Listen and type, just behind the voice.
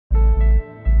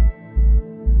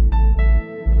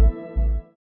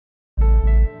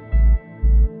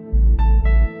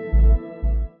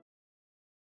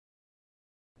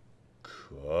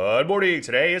Good morning.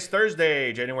 Today is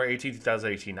Thursday, January 18th,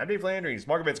 2018. I'm Dave Landry.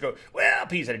 Market bets go, well,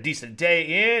 P's had a decent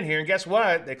day in here. And guess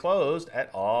what? They closed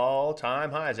at all-time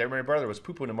highs. Everybody's brother was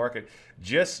poo-pooing the market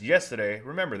just yesterday.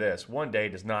 Remember this, one day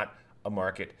does not a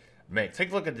market make. Take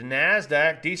a look at the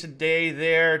NASDAQ. Decent day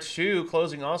there, too.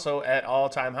 Closing also at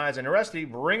all-time highs. And the rest of you,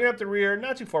 bringing up the rear,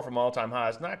 not too far from all-time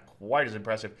highs. Not quite as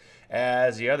impressive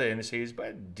as the other indices,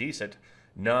 but decent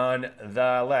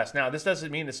nonetheless. Now, this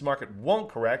doesn't mean this market won't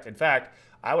correct. In fact,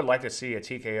 I would like to see a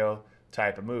TKO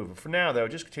type of move. But for now, though,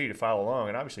 just continue to follow along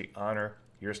and obviously honor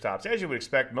your stops. As you would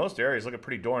expect, most areas looking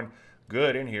pretty darn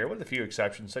good in here, with a few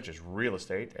exceptions, such as real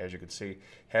estate, as you can see,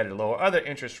 headed lower. Other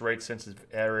interest rate sensitive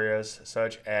areas,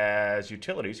 such as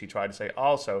utilities, he tried to say,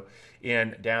 also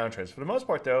in downtrends. For the most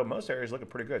part, though, most areas looking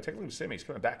pretty good. Take a look at semis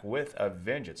coming back with a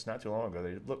vengeance. Not too long ago,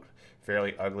 they looked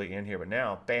fairly ugly in here, but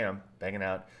now, bam, banging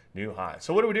out new highs.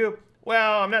 So what do we do?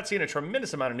 Well, I'm not seeing a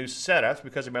tremendous amount of new setups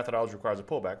because the methodology requires a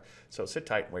pullback. So sit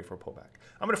tight and wait for a pullback.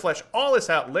 I'm going to flesh all this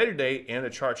out later today in the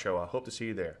chart show. I hope to see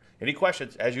you there. Any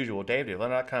questions, as usual, Dave,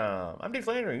 DaveLandry.com. I'm Dave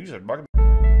Landry, user of Market.